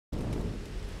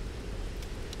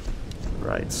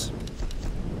Right.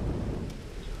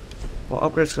 What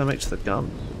upgrades can I make to the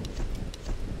gun?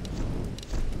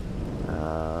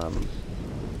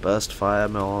 Burst fire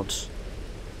mod.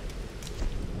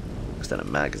 Extended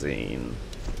magazine.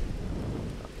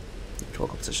 Control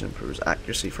composition improves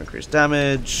accuracy for increased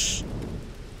damage.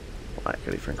 More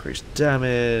accuracy for increased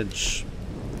damage.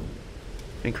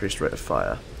 Increased rate of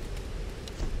fire.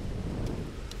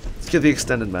 Let's get the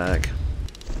extended mag.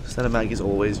 Extended mag is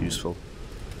always useful.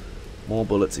 More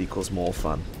bullets equals more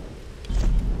fun.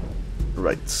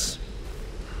 Right.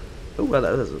 Oh, well,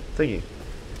 there's a thingy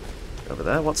over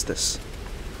there. What's this?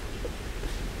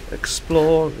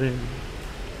 Exploring.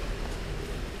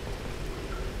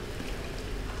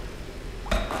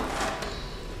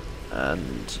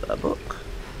 And a book.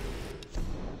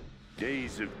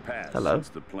 Days have passed since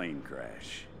the plane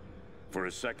crash. For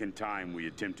a second time, we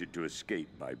attempted to escape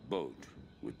by boat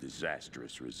with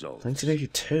disastrous results.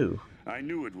 1982. I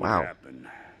knew it would happen,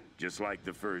 just like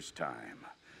the first time.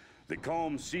 The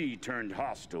calm sea turned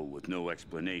hostile with no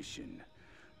explanation.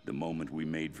 The moment we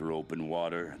made for open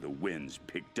water, the winds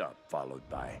picked up, followed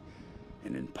by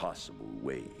an impossible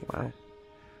wave. Wow.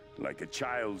 Like a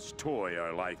child's toy,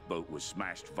 our lifeboat was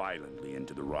smashed violently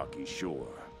into the rocky shore.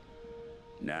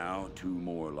 Now 2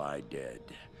 more lie dead,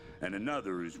 and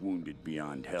another is wounded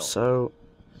beyond help. So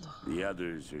the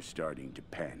others are starting to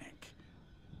panic,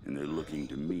 and they're looking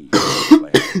to me for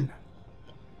a plan.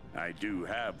 I do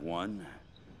have one,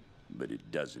 but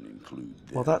it doesn't include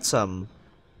them. well, that's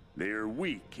They are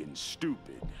weak and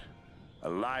stupid, a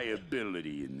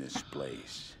liability in this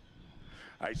place.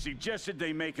 I suggested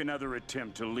they make another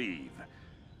attempt to leave,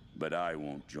 but I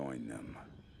won't join them.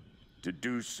 To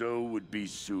do so would be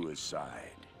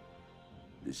suicide.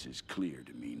 This is clear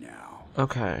to me now.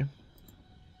 okay.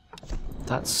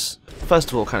 That's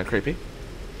first of all kind of creepy,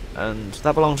 and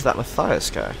that belonged to that Matthias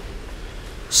guy.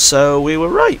 So we were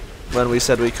right when we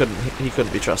said he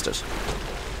couldn't be trusted.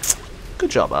 Good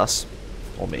job, us.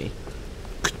 Or me.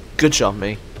 Good job,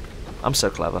 me. I'm so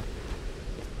clever.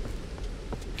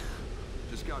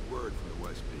 Just got word from the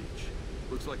West Beach.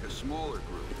 Looks like a smaller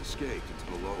group escaped into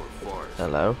the lower forest.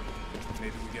 Hello.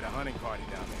 Maybe we get a hunting party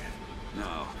down there.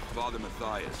 No, Father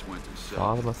Matthias went himself.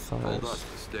 Father Told us Matthias.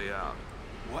 to stay out.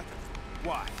 What?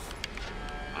 Why?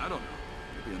 I don't know.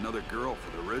 Maybe another girl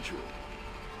for the ritual.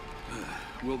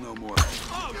 We'll know more.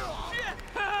 Oh, shit!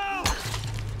 Help!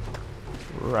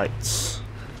 Right.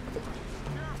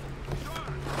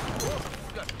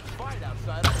 Fight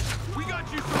outside. We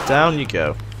got you. Down you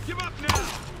go. Give up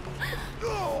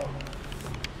now.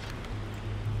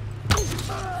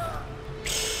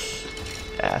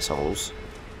 Assholes.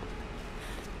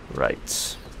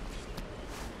 Right.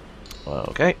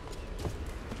 Okay.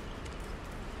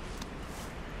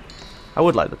 I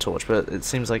would like the torch, but it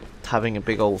seems like having a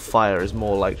big old fire is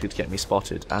more likely to get me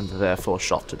spotted and therefore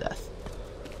shot to death.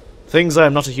 Things I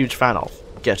am not a huge fan of.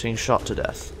 Getting shot to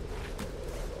death.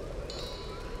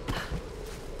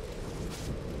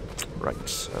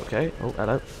 Right, okay. Oh,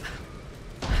 hello.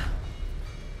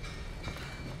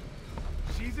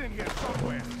 She's in here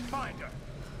somewhere. Find her.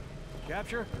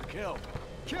 Capture or kill?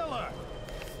 Kill her.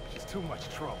 She's too much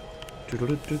trouble.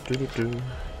 Do-do-do-do-do-do.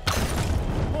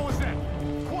 What was that?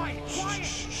 Quiet. Quiet.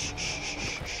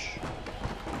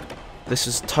 This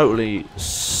is totally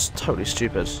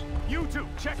stupid. You two,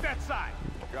 check that side.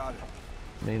 Got it.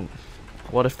 I mean,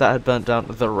 what if that had burnt down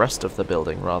the rest of the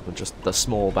building rather than just the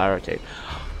small barricade?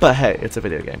 But hey, it's a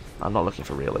video game. I'm not looking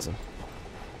for realism.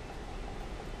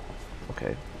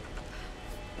 Okay.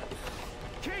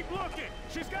 Keep looking.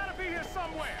 She's got to be here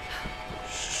somewhere.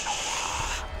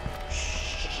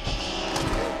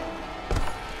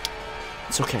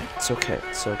 It's okay. It's okay.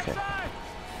 It's okay.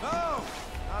 No,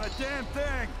 not a damn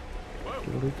thing.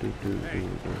 Hey,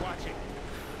 watch it.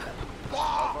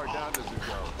 How far down does it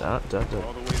go?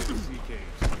 All the way to the sea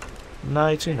caves.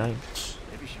 Nighty night.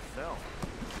 Maybe she fell.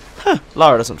 Huh.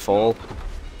 Lara doesn't fall.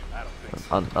 I don't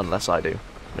think so. Unless I do. In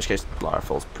which case, Lara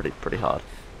falls pretty hard.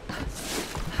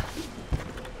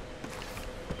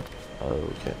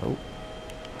 Okay. Oh.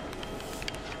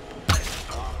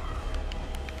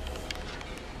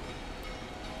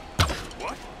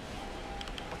 What?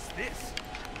 What's this?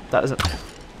 That isn't...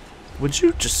 Would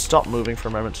you just stop moving for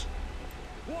a moment?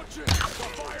 Watch it! The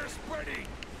fire's spreading!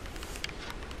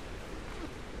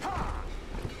 Ha!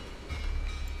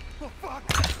 Oh, fuck!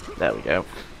 There we go.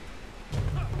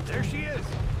 There she is!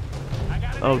 I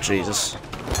got it. Oh, Jesus. Get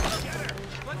her!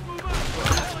 Let's move up! What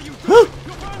the hell are you doing?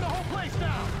 You'll burn the whole place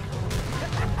down!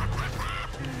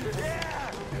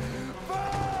 Yeah!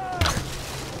 Fuck!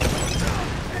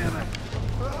 Damn it!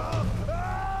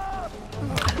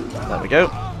 There we go.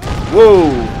 Whoa!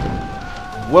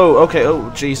 Whoa, okay, oh,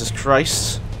 Jesus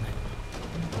Christ.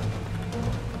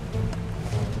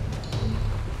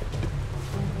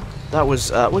 That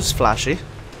was flashy.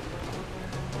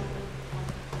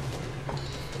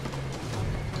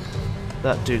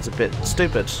 That dude's a bit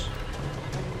stupid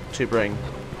to bring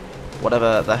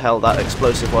whatever the hell that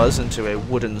explosive was into a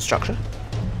wooden structure.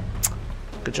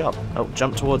 Good job. Oh,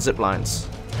 jump towards zip lines.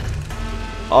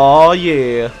 Oh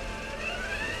yeah.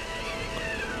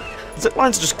 Zip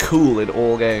lines are just cool in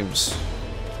all games.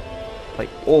 Like,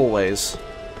 always.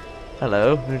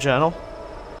 Hello, new journal.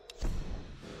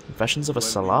 Confessions of a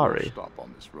Solari. Stop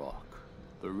on this rock.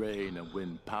 The rain and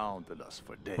wind pounded us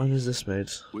for days. When is this made?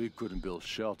 We couldn't build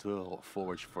shelter or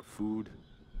forage for food.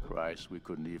 Christ, we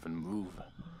couldn't even move.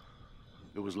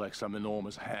 It was like some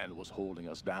enormous hand was holding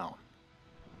us down.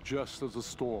 Just as the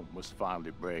storm was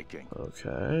finally breaking,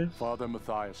 Okay. Father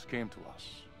Matthias came to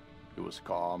us. He was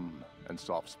calm and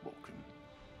soft-spoken.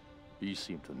 He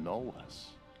seemed to know us,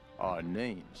 our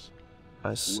names,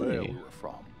 I see. where we were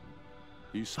from.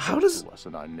 He spoke How does... to us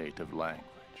in our native language,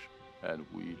 and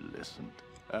we listened.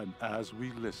 And as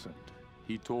we listened,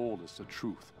 he told us the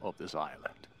truth of this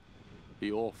island.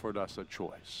 He offered us a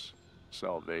choice,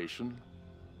 salvation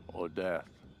or death.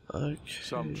 Okay.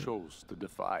 Some chose to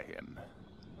defy him,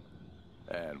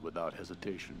 and without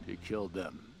hesitation, he killed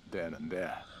them then and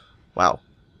there. Wow.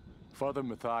 Father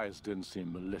Matthias didn't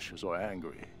seem malicious or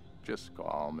angry, just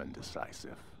calm and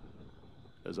decisive.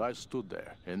 As I stood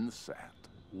there in the sand,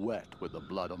 wet with the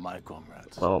blood of my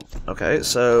comrades. Well, okay,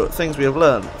 so things we have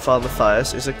learned. Father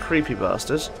Matthias is a creepy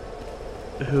bastard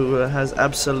who has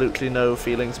absolutely no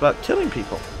feelings about killing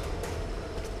people.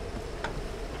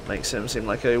 Makes him seem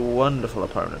like a wonderful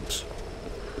opponent.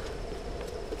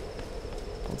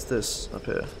 What's this up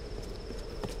here?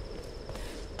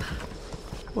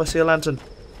 Oh, I see a lantern.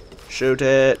 Shoot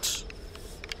it!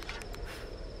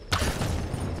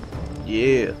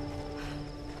 Yeah.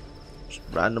 Just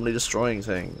randomly destroying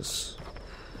things.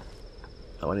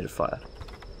 Oh, I need a fire.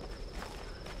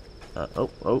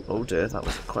 Oh dear, that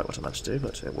wasn't quite what I meant to do,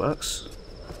 but it works.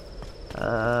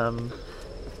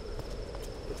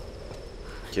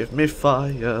 Give me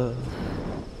fire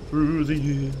through the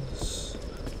years,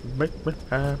 make me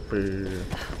happy.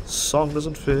 Song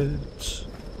doesn't fit.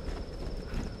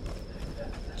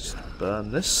 Just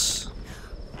burn this.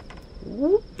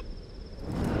 Whoop.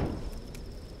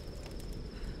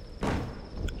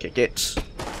 Kick it.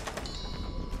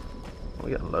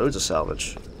 We're getting loads of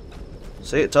salvage.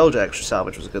 See, it told you extra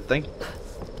salvage was a good thing.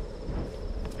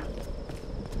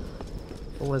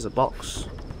 Oh, there's a box.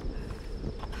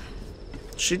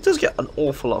 She does get an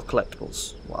awful lot of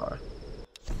collectibles, Lara.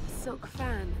 Silk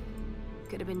fan.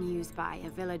 Could have been used by a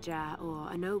villager or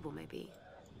a noble, maybe.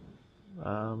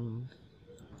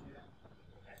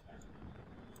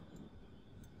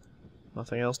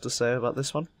 Nothing else to say about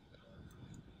this one?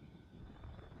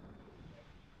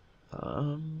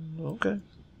 Okay.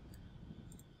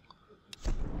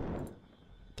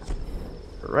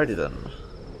 Righty then.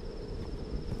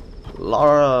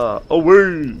 Lara,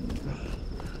 away!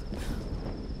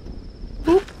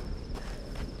 Boop.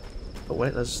 Oh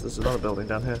wait, there's another building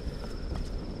down here.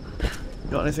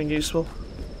 Got anything useful?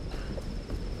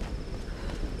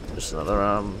 Just another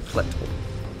collectible.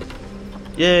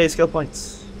 Yay, skill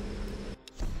points!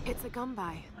 It's a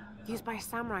gunbai, used by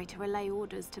samurai to relay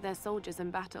orders to their soldiers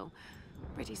in battle.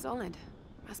 Pretty solid.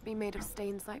 Must be made of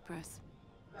stained cypress.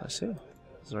 I see.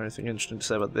 Is there anything interesting to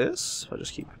say about this? If I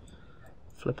just keep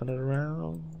flipping it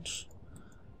around.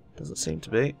 Doesn't seem to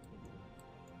be.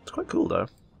 It's quite cool though.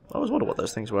 I always wondered what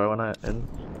those things were when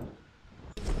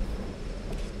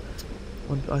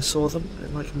I saw them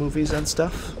in like movies and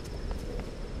stuff.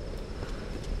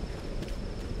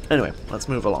 Anyway, let's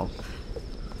move along.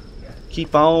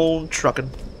 Keep on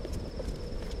trucking.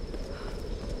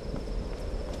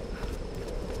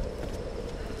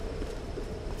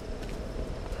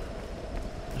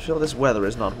 I feel this weather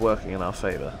is not working in our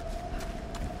favour.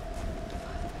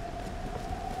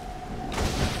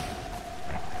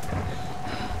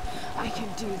 I can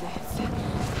do this.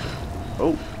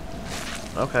 Oh.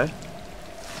 Okay.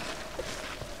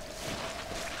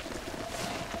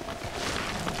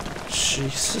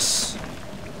 Jesus.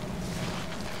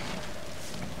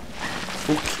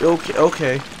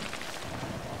 Okay.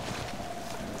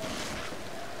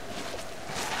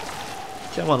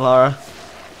 Come on, Lara.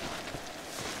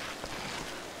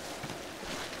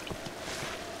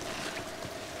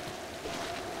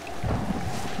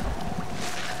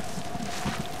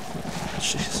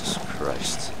 Jesus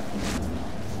Christ.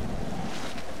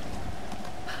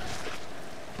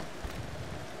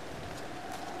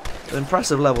 The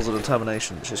impressive levels of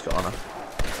determination she's got on her.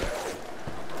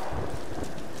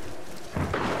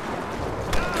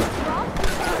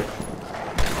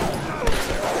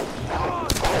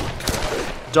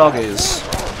 Doggies.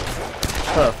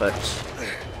 Perfect.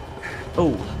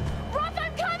 Oh. Roth,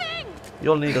 I'm coming!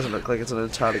 Your knee doesn't look like it's in an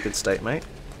entirely good state, mate.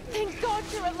 Thank God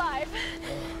you're alive.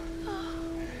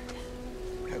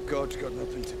 Now, God's got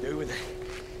nothing to do with it.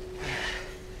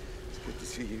 It's good to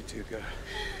see you two, girl.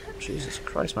 Jesus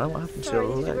Christ, man, what happened to Sorry,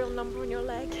 your there's a leg? real number on your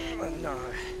leg. Well, no,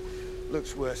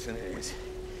 looks worse than it is.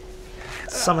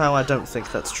 Somehow I don't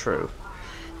think that's true.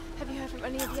 Have you heard from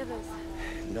any of the others?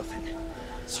 Nothing.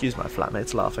 Excuse my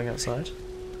flatmates laughing outside.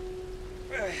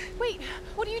 Wait,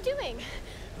 what are you doing?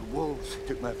 The wolves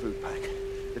took my food pack.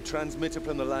 The transmitter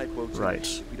from the lifeboats. Right.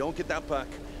 If we don't get that back,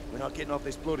 we're not getting off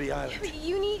this bloody island. But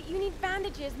you need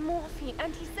bandages, morphine,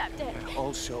 antiseptic.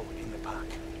 Also in the pack.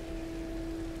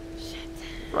 Shit.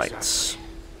 Right.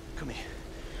 Come here.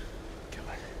 Come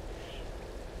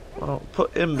on. Well,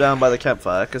 put him down by the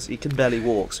campfire, because he can barely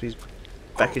walk, so he's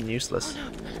feckin' useless.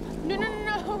 No.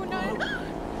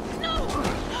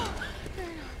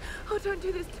 Oh, don't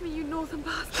do this to me, you northern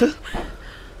bastard.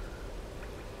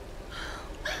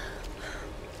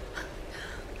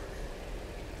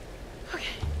 Okay.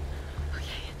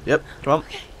 Yep, come on.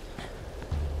 Okay.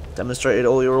 Demonstrated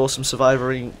all your awesome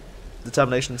surviving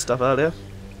determination stuff earlier.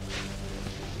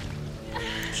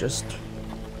 Just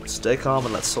stay calm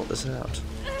and let's sort this out.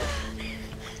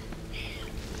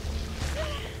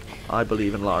 I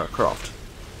believe in Lara Croft.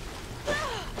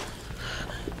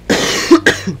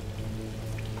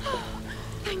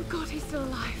 Thank God he's still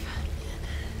alive.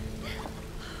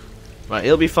 Right,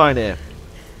 he'll be fine here.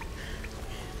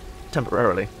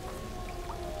 Temporarily.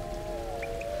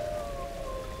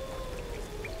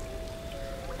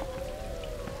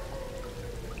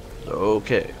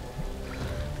 Okay.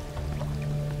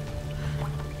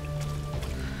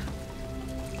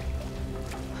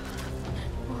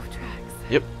 Wolf tracks.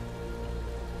 Yep.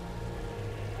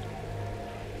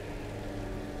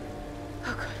 Oh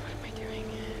God, what am I doing?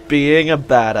 Being a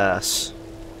badass.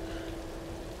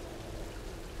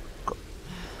 The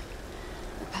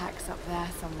pack's up there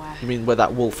somewhere. You mean where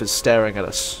that wolf is staring at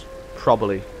us?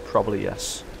 Probably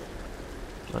yes.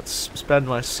 Let's spend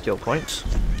my skill point.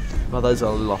 Well, there's a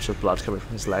lot of blood coming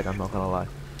from his leg, I'm not gonna lie.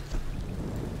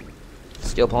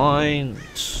 Skill point.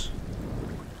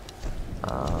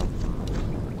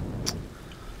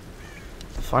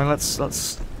 Fine, let's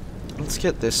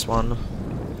get this one.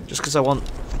 Just because I want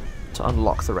to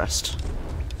unlock the rest.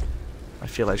 I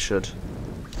feel I should.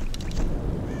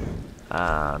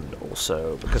 And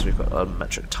also because we've got a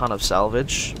metric ton of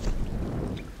salvage.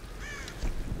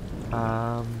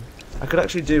 I could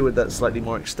actually do with that slightly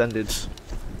more extended.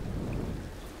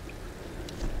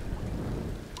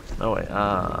 Oh wait,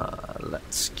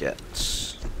 let's get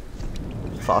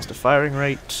faster firing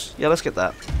rate. Yeah, let's get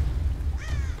that.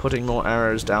 Putting more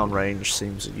arrows downrange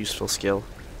seems a useful skill.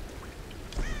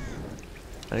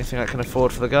 Anything I can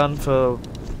afford for the gun for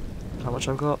how much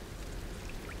I've got?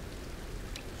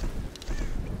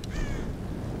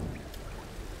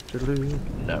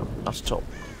 No, not at all.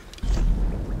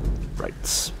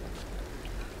 Right.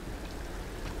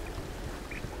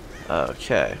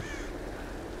 Okay.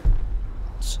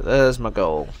 So there's my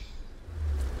goal.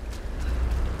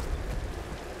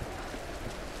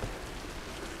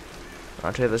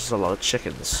 Around here there's just a lot of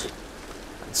chickens.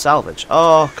 And salvage.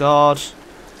 Oh god.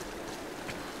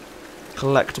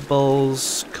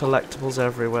 Collectibles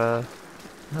everywhere.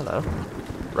 Hello.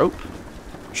 Rope?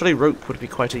 Surely rope would be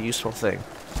quite a useful thing.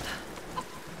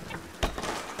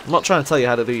 I'm not trying to tell you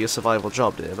how to do your survival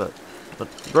job, dear, but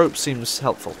rope seems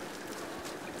helpful.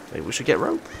 Maybe we should get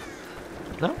rope?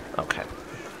 No? Okay.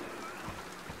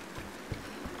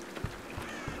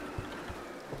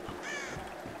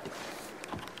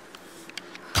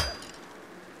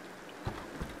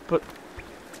 But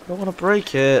I don't want to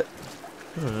break it.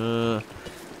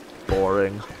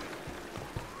 Boring.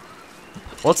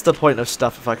 What's the point of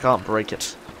stuff if I can't break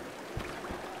it?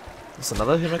 Is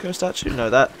another Himiko statue? No,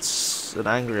 that's an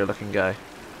angrier looking guy.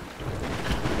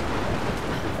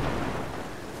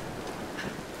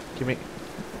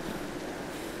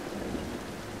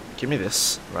 Give me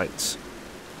this. Right.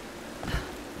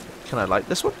 Can I light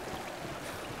this one?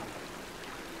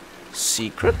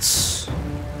 Secrets?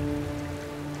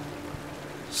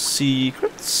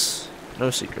 Secrets?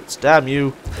 No secrets. Damn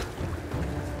you.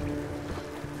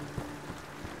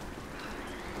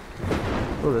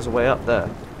 Oh, there's a way up there.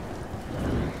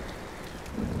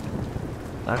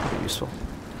 That could be useful.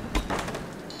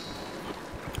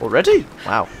 Already?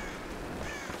 Wow.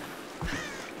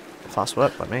 Fast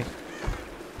work by me.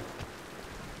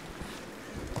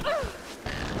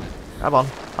 Come on,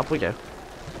 up we go.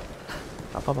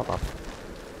 Up, up, up, up.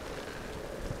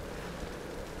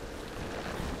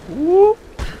 Woo!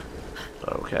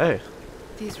 Okay.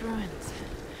 these ruins.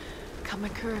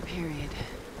 Kamakura period.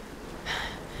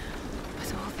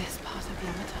 Was all this part of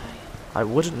Yamatai? I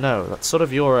wouldn't know. That's sort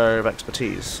of your area of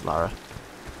expertise, Lara.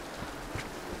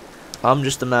 I'm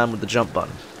just the man with the jump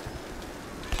button.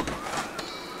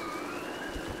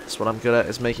 That's what I'm good at,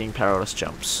 is making perilous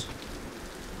jumps.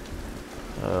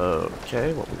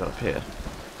 Okay, what we got up here?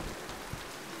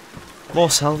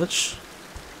 More salvage.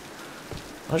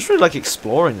 I just really like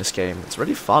exploring this game. It's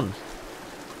really fun.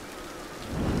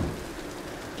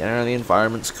 Getting around the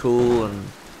environment's cool, and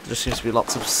there just seems to be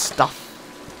lots of stuff.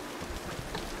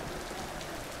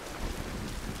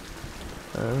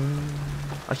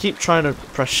 I keep trying to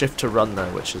press shift to run though,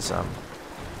 which is a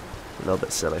little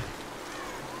bit silly.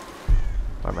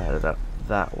 Where am I headed up?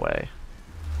 That way.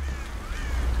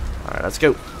 Alright, let's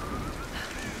go.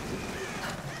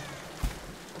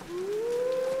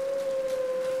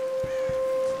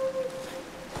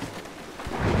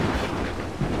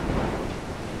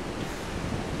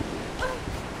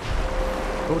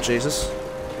 Oh Jesus.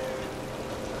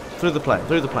 Through the plane,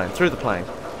 through the plane, through the plane.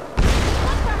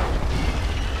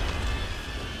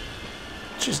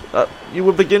 Jeez, you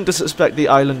will begin to suspect the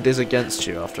island is against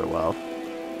you after a while.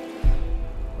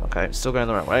 Okay, still going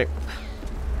the right way.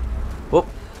 Whoop.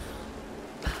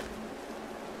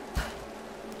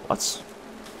 What?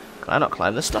 Can I not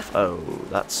climb this stuff? Oh,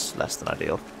 that's less than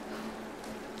ideal.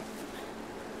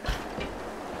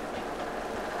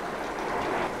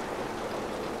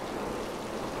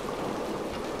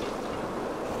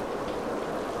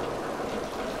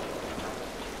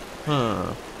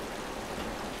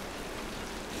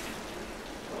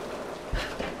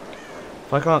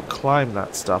 If I can't climb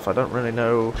that stuff, I don't really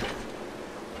know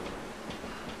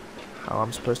how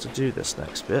I'm supposed to do this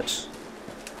next bit.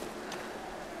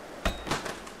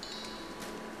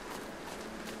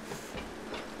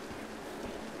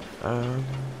 I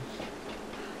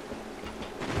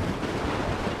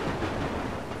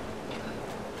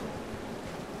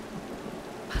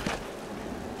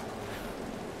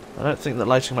don't think that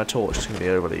lighting my torch is going to be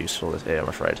overly useful here, I'm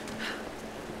afraid.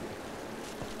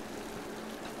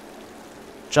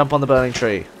 Jump on the burning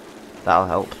tree. That'll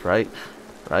help, right?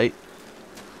 Right?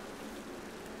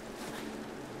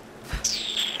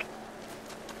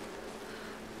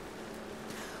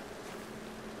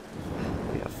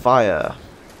 We have fire.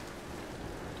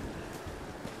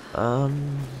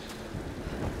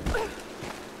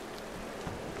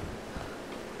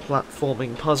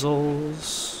 Platforming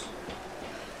puzzles.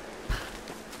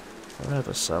 They're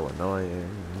ever so annoying.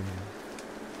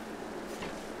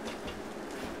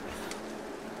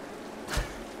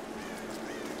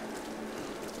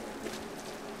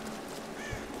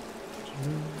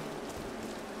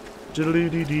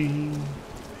 Diddly-dee-dee.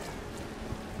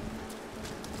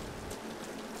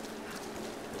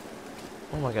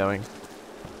 Where am I going?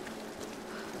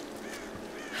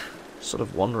 Sort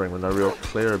of wandering with no real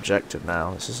clear objective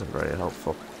now. This isn't very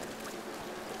helpful.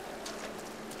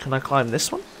 Can I climb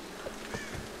this one?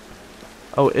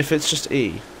 Oh, if it's just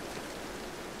E.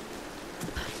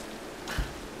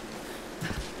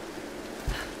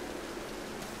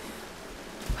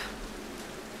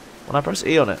 When I press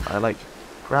E on it, I like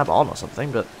grab on or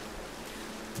something, but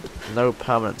no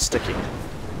permanent sticking,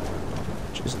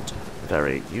 which isn't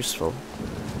very useful,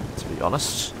 to be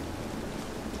honest.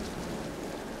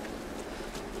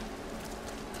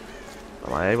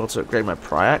 Am I able to upgrade my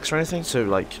pry axe or anything to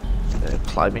like a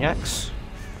climbing axe?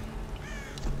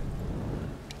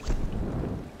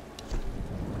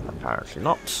 Apparently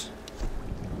not.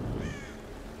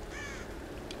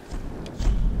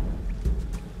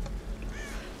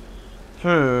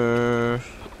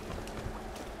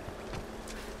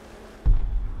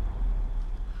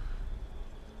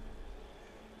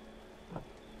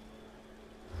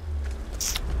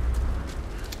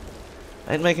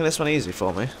 Ain't making this one easy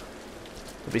for me.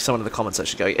 There'll be someone in the comments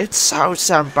section going, "It's so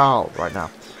simple" right now.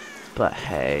 But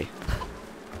hey.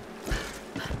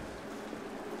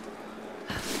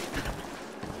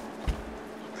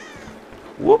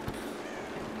 Whoop.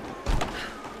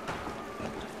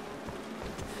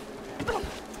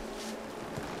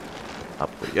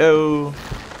 Up we go.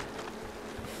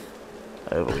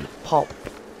 Over we pop.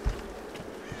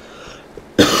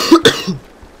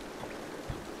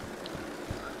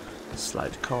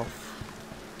 Slight cough.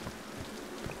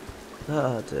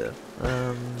 Ah dear.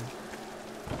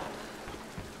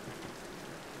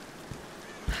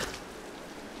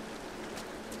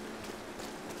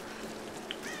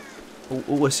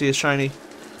 Oh, I see a shiny.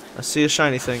 I see a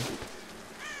shiny thing.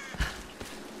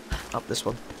 Up this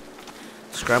one.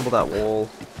 Scramble that wall.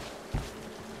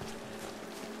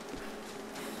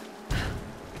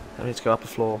 I need to go up a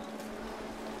floor.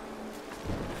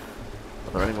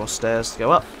 Are there any more stairs to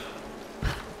go up?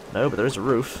 No, but there is a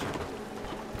roof.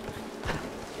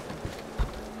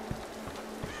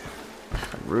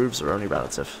 And roofs are only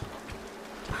relative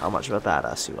to how much of a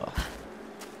badass you are.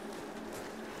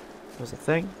 There's a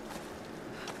thing.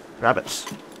 Grab it.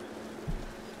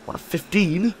 1 of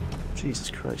 15? Jesus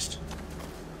Christ.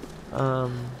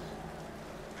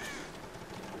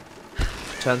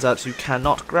 Turns out you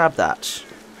cannot grab that.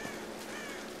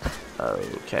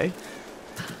 Okay.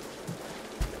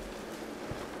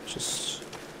 Just...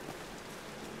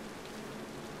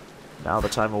 now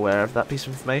that I'm aware of that piece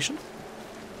of information.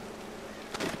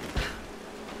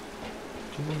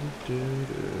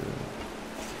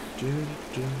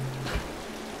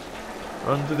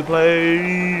 Run to the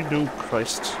plane! Oh,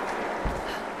 Christ.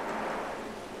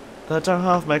 That don't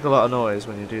half make a lot of noise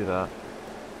when you do that.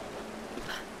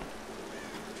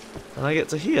 And I get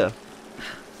to here.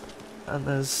 And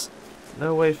there's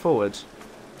no way forward.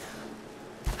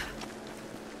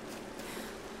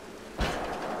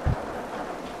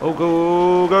 Oh,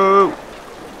 go, go!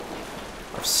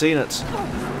 I've seen it.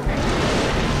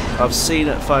 I've seen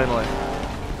it, finally.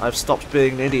 I've stopped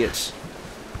being an idiot.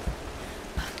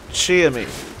 Cheer me.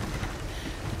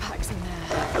 Pack's in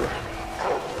there.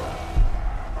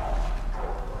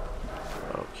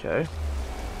 Okay.